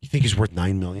 You think he's worth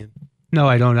 $9 million? No,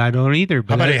 I don't. I don't either.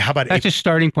 But how about that's a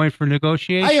starting point for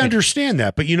negotiation. I understand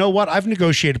that, but you know what? I've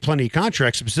negotiated plenty of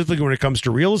contracts, specifically when it comes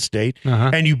to real estate.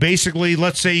 And you basically,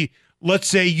 let's say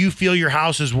you feel your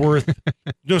house is worth.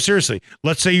 No, seriously.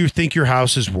 Let's say you think your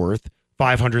house is worth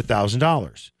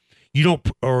 $500,000. You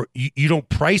don't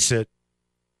price it,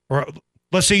 or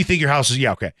let's say you think your house is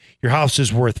your house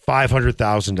is worth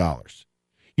 $500,000.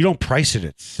 You don't price it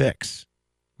at $6.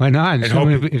 Why not?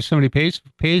 If somebody pays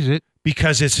it.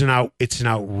 Because it's an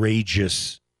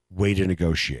outrageous way to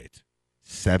negotiate.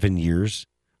 7 years?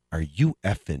 Are you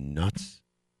effing nuts?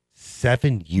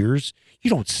 7 years? You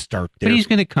don't start there. But he's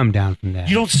going to come down from that.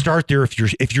 You don't start there if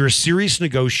you're a serious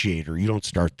negotiator. You don't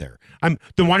start there. Then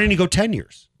why didn't he go 10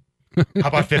 years? How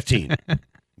about 15?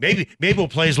 Maybe we'll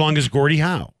play as long as Gordie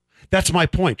Howe. That's my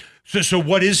point. So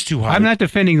what is too high? I'm not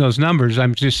defending those numbers.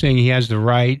 I'm just saying he has the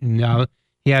right and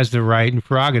he has the right and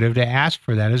prerogative to ask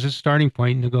for that as a starting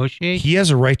point in negotiation. He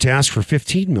has a right to ask for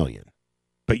 $15 million,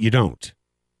 but you don't.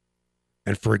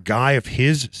 And for a guy of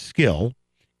his skill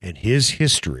and his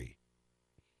history,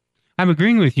 I'm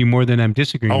agreeing with you more than I'm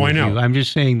disagreeing with you. I'm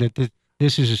just saying that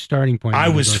this is a starting point. I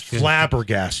was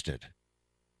flabbergasted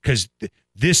because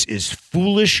this is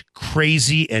foolish,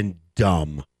 crazy, and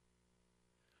dumb.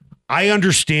 I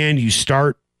understand you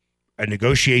start. A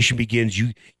negotiation begins.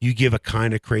 You give a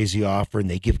kind of crazy offer, and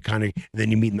they give kind of. And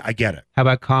then you meet them. I get it. How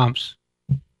about comps?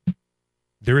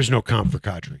 There is no comp for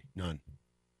Kadri. None.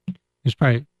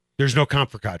 There's no comp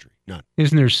for Kadri. None.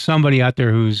 Isn't there somebody out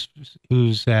there who's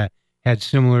had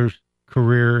similar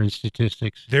career and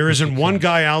statistics? There isn't one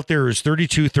guy out there who's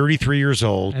 32, 33 years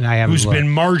old, and who's been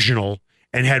marginal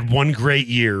and had one great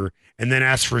year, and then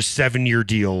asked for a 7-year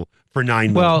deal for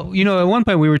 $9 million. Well, at one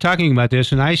point we were talking about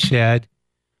this, and I said,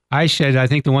 I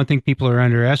think the one thing people are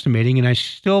underestimating, and I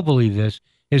still believe this,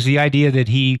 is the idea that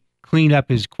he cleaned up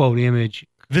his, quote, image.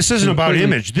 This isn't about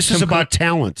image. This is about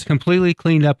talent. Completely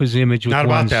cleaned up his image with not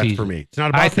one about that season. For me. It's not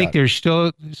about that. I think there's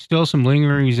still some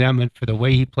lingering resentment for the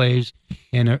way he plays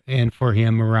and for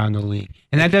him around the league.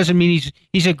 And that doesn't mean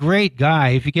he's a great guy.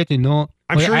 If you get to know,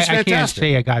 I'm sure he's fantastic. I can't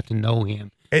say I got to know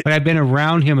him, but I've been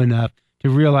around him enough to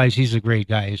realize he's a great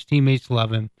guy. His teammates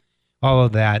love him, all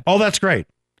of that. Oh, that's great.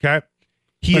 Okay.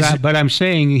 But I'm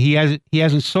saying he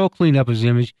hasn't so cleaned up his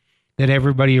image that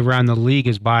everybody around the league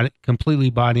has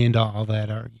completely bought into all that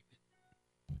argument.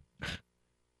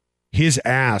 His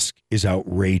ask is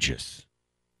outrageous.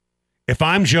 If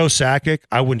I'm Joe Sakic,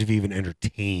 I wouldn't have even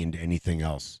entertained anything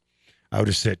else. I would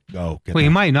have said, "Go." He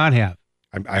might not have.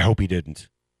 I hope he didn't.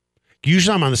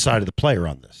 Usually, I'm on the side of the player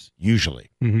on this. Usually,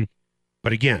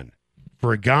 but again,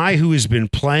 for a guy who has been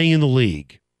playing in the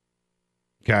league.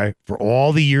 Okay, for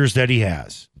all the years that he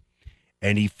has,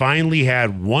 and he finally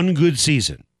had one good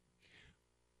season.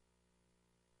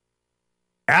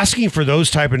 Asking for those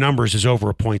type of numbers is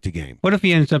over a point a game. What if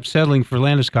he ends up settling for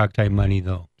Landeskog type money,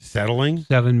 though? Settling?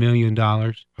 $7 million.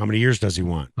 How many years does he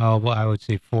want? Oh, well, I would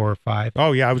say 4 or 5.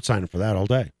 Oh, yeah, I would sign him for that all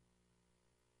day.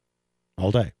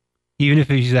 All day. Even if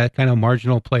he's that kind of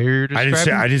marginal player.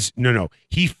 No.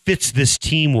 He fits this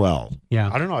team well. Yeah.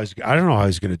 I don't know how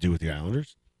he's going to do with the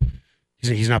Islanders.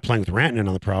 He's not playing with Rantanen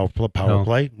on the power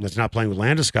play. He's not playing with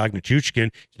Landeskog, Nichushkin.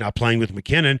 He's not playing with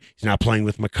McKinnon. He's not playing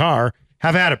with Makar.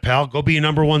 Have at it, pal. Go be a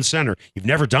number one center. You've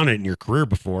never done it in your career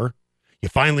before. You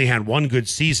finally had one good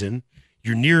season.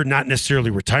 You're near not necessarily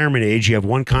retirement age. You have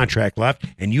one contract left,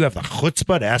 and you have the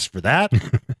chutzpah to ask for that?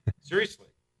 Seriously.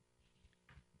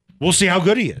 We'll see how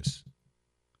good he is.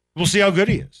 Where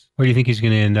do you think he's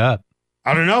going to end up?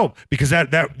 I don't know, because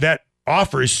that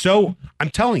offer is so, I'm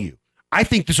telling you, I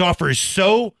think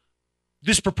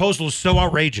this proposal is so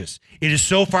outrageous. It is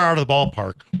so far out of the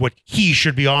ballpark what he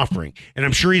should be offering. And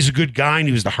I'm sure he's a good guy, and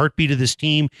he was the heartbeat of this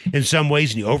team in some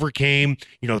ways, and he overcame,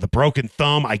 the broken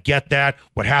thumb. I get that.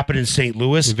 What happened in St.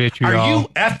 Louis. Are you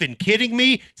effing kidding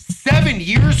me? 7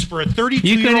 years for a 32-year-old guy?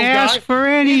 You can ask for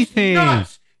anything.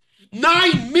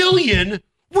 $9 million?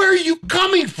 Where are you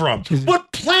coming from?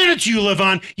 What planet do you live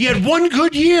on? You had one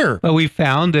good year. But we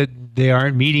found that they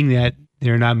aren't meeting that.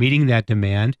 They're not meeting that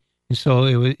demand. And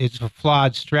so it's a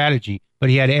flawed strategy, but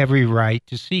he had every right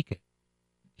to seek it.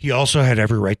 He also had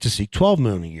every right to seek $12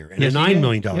 million a year and a $9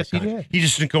 million contract. He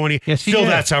just didn't go any. Still,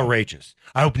 that's outrageous.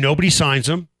 I hope nobody signs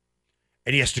him,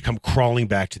 and he has to come crawling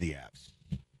back to the Avs.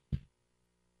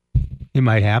 It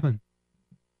might happen.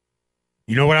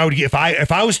 You know what I would give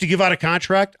if I was to give out a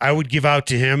contract? I would give out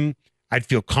to him. I'd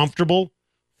feel comfortable.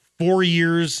 4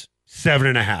 years,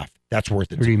 7.5. That's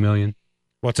worth it. $30 million.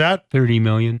 What's that? $30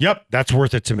 million. Yep, that's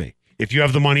worth it to me. If you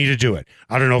have the money to do it.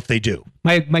 I don't know if they do.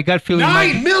 My gut feeling.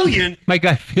 $9 million? My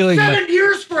gut feeling. 7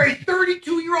 years for a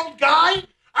 32-year-old guy?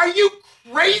 Are you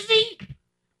crazy?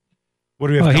 What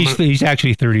do we have? He's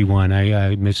actually 31.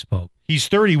 I misspoke. He's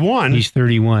 31. He's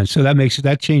 31. So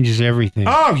that changes everything.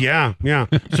 Oh, yeah.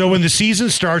 So when the season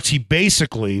starts, he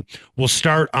basically will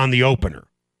start on the opener.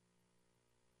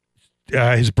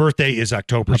 His birthday is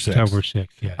October 6th. October 6th,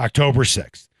 yeah. October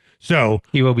 6th. So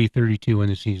he will be 32 when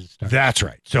the season starts. That's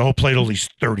right. So he'll play till he's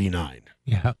 39.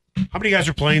 Yeah. How many guys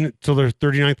are playing till their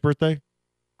 39th birthday?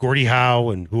 Gordie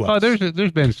Howe and who else? Oh,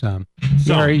 there's been some.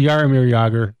 Jaromir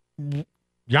Jagr.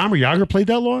 Jaromir Jagr played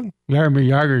that long? Jaromir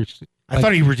Jagr. I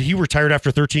thought he retired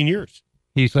after 13 years.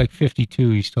 He's like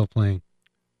 52. He's still playing.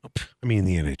 I mean,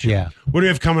 the NHL. Yeah. What do we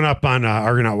have coming up on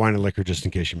Argonaut Wine and Liquor, just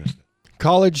in case you missed it?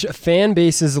 College fan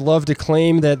bases love to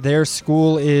claim that their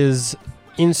school is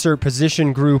insert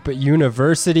position group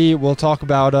university. We'll talk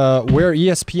about where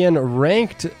ESPN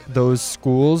ranked those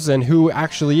schools and who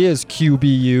actually is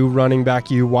QBU, running back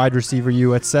U, wide receiver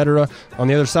U, etc. on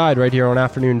the other side, right here on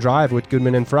Afternoon Drive with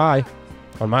Goodman and Fry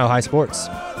on Mile High Sports.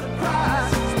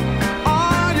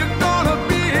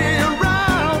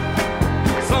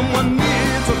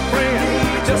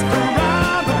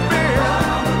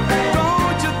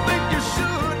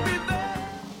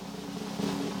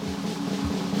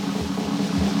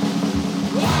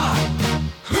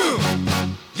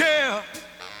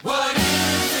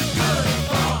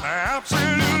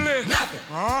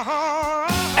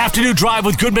 Afternoon Drive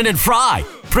with Goodman and Fry,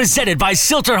 presented by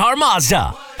Surtain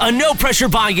Mazda. A no-pressure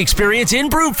buying experience in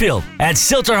Broomfield at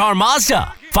Surtain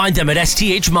Mazda. Find them at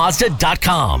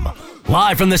sthmazda.com.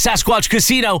 Live from the Sasquatch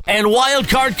Casino and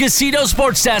Wildcard Casino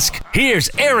Sports Desk, here's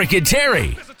Eric and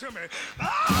Terry.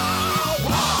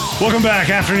 Welcome back.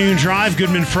 Afternoon Drive,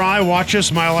 Goodman Fry. Watch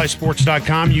us,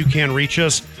 milehighsports.com. You can reach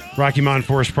us. Rocky Mountain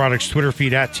Forest Products Twitter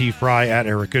feed at tfry, at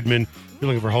Eric Goodman. If you're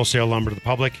looking for wholesale lumber to the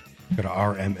public, go to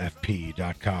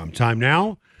rmfp.com. Time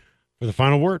now for the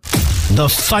final word. The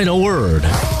final word.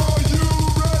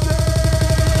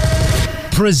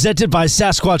 Presented by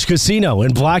Sasquatch Casino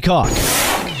in Black Hawk.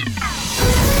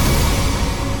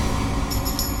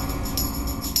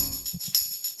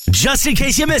 Just in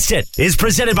case you missed it, is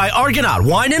presented by Argonaut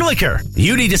Wine and Liquor.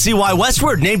 You need to see why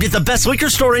Westward named it the best liquor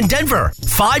store in Denver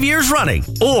 5 years running,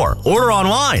 or order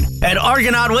online at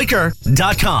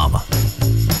argonautliquor.com.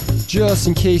 Just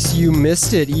in case you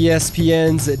missed it,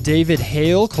 ESPN's David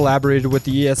Hale collaborated with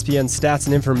the ESPN Stats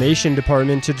and Information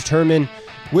Department to determine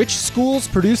which schools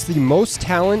produce the most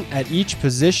talent at each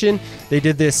position. They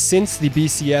did this since the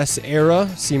BCS era.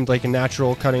 Seemed like a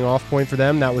natural cutting off point for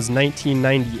them. That was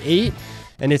 1998.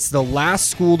 And it's the last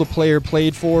school the player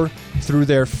played for through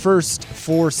their first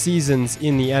 4 seasons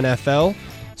in the NFL.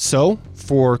 So,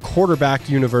 for quarterback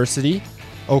university,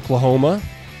 Oklahoma,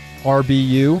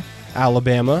 RBU,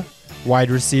 Alabama, wide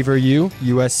receiver U,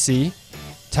 USC,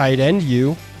 tight end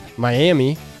U,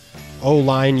 Miami,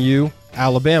 O-line U,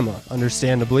 Alabama,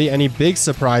 understandably. Any big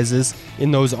surprises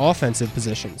in those offensive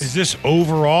positions? Is this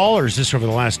overall, or is this over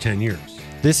the last 10 years?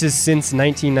 This is since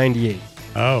 1998.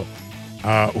 Oh.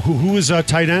 Who is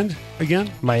tight end again?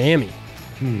 Miami.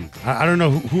 I don't know.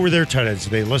 Who were their tight ends?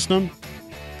 Did they list them?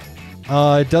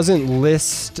 It doesn't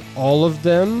list all of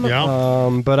them,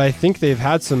 but I think they've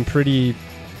had some pretty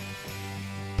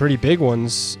big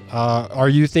ones. Are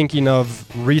you thinking of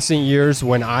recent years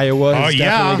when Iowa has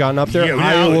definitely gotten up there? Yeah,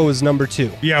 Iowa was number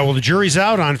 2. Yeah, well, the jury's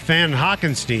out on Fan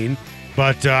Hockenstein,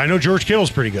 but I know George Kittle's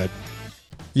pretty good.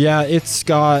 Yeah, it's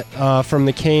got from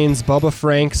the Canes, Bubba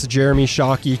Franks, Jeremy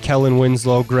Shockey, Kellen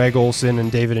Winslow, Greg Olson, and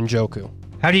David Njoku.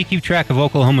 How do you keep track of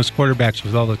Oklahoma's quarterbacks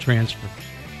with all the transfers?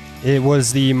 It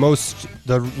was the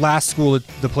last school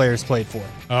the players played for.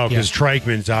 Oh, because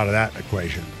Treichman's out of that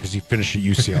equation because he finished at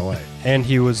UCLA. And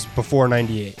he was before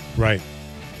 98. Right.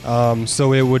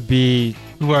 So it would be...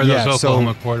 Who are those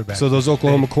Oklahoma quarterbacks? So those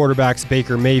Oklahoma quarterbacks,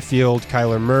 Baker Mayfield,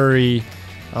 Kyler Murray.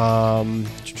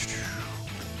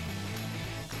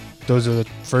 Those are the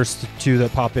first 2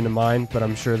 that pop into mind, but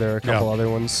I'm sure there are a couple other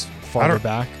ones farther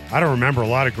back. I don't remember a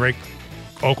lot of great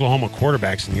Oklahoma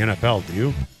quarterbacks in the NFL. Do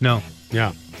you? No.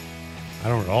 Yeah. I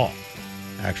don't at all,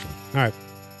 actually. All right.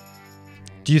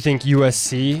 Do you think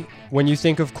USC, when you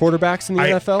think of quarterbacks in the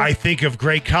NFL? I think of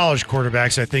great college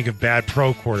quarterbacks. I think of bad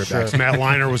pro quarterbacks. Sure. Matt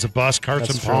Leinart was a bust.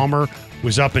 Carson Palmer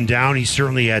was up and down. He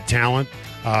certainly had talent.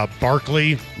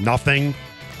 Barkley, nothing.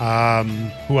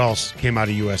 Who else came out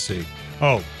of USC?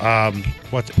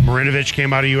 Marinovich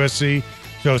came out of USC.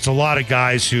 So it's a lot of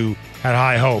guys who had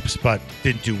high hopes but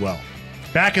didn't do well.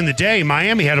 Back in the day,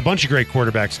 Miami had a bunch of great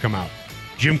quarterbacks come out.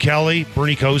 Jim Kelly,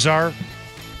 Bernie Kosar.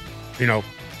 Gino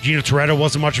Toretta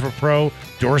wasn't much of a pro.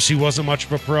 Dorsey wasn't much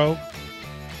of a pro.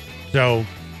 So,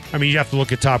 I mean, you have to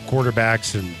look at top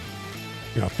quarterbacks, and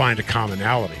find a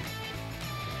commonality.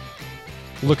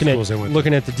 Looking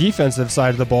at the defensive side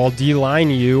of the ball, D-line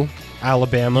U,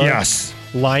 Alabama. Yes.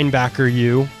 Linebacker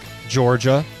U,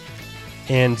 Georgia.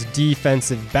 And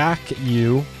defensive back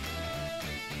U,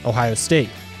 Ohio State.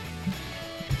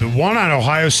 The one on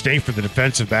Ohio State for the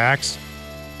defensive backs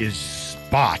is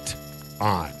spot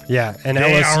on. Yeah, and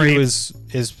LSU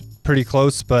is pretty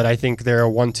close, but I think they're a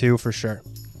 1-2 for sure.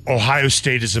 Ohio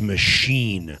State is a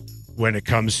machine when it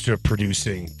comes to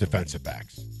producing defensive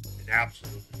backs.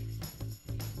 Absolutely.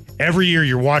 Every year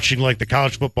you're watching like the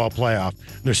college football playoff,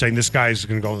 and they're saying this guy's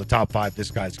going to go in the top 5, this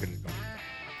guy's going to go.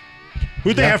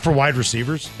 Who'd they have for wide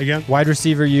receivers again? Wide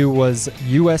receiver U was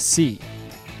USC.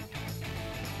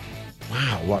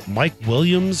 Wow, what? Mike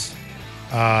Williams?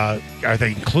 Are they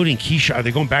including Keyshawn? Are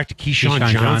they going back to Keyshawn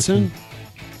Johnson?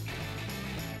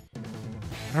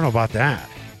 I don't know about that.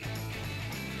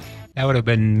 That would have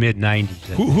been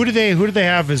mid-90s. Who did they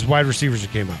have as wide receivers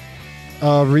that came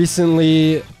out?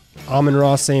 Recently,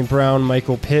 Amon-Ra St. Brown,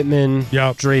 Michael Pittman,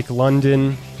 Drake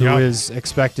London, who is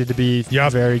expected to be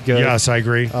very good. Yes, I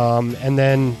agree. And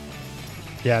then,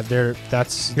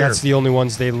 that's the only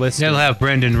ones they listed. They'll have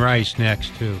Brendan Rice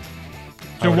next, too.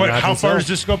 So how far does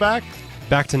this go back?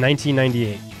 Back to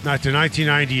 1998. Not to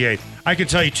 1998. I can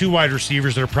tell you 2 wide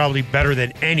receivers that are probably better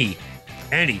than anyone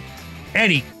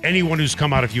who's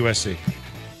come out of USC.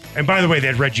 And by the way, they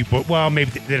had Reggie Bush. Well,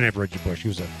 maybe they didn't have Reggie Bush. He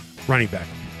was a running back.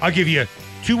 I'll give you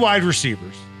 2 wide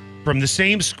receivers from the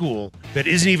same school that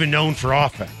isn't even known for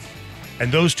offense.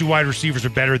 And those 2 wide receivers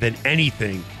are better than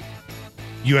anything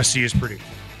USC has produced.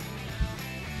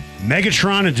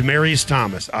 Megatron and Demaryius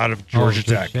Thomas out of Georgia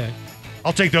Tech.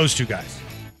 I'll take those 2 guys.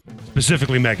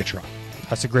 Specifically Megatron.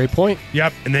 That's a great point.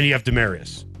 Yep, and then you have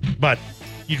Demaryius. But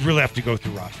you'd really have to go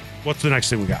through roster. What's the next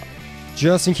thing we got?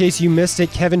 Just in case you missed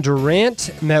it, Kevin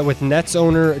Durant met with Nets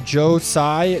owner Joe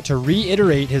Tsai to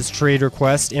reiterate his trade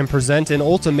request and present an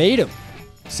ultimatum.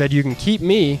 Said you can keep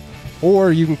me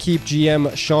or you can keep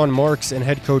GM Sean Marks and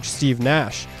head coach Steve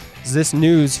Nash. Does this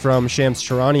news from Shams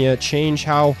Charania change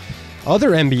how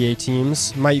other NBA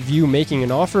teams might view making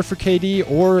an offer for KD,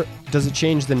 or does it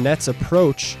change the Nets'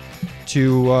 approach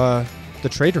to the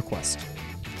trade request?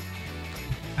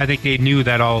 I think they knew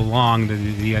that all along,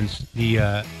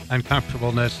 the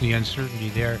uncomfortableness, the uncertainty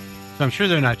there. So I'm sure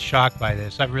they're not shocked by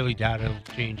this. I really doubt it'll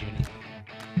change anything.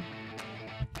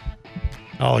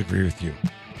 I'll agree with you.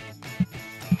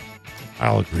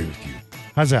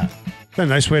 How's that? Is that a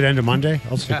nice way to end a Monday?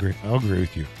 I'll agree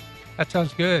with you. That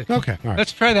sounds good. Okay. All right.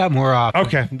 Let's try that more often.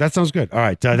 Okay. That sounds good. All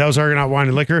right. That was Argonaut Wine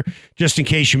and Liquor. Just in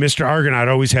case you missed it, Argonaut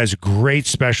always has great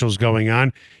specials going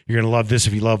on. You're going to love this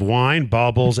if you love wine.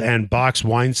 Baubles and Box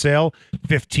Wine Sale,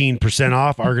 15%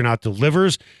 off. Argonaut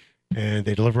delivers, and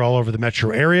they deliver all over the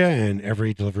metro area, and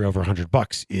every delivery over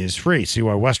 $100 is free.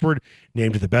 CY Westward,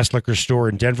 named the best liquor store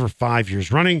in Denver 5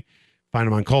 years running. Find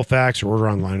them on Colfax or order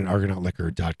online at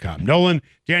argonautliquor.com. Nolan,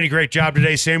 Danny, great job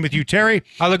today. Same with you, Terry.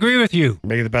 I'll agree with you.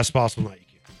 Make it the best possible night.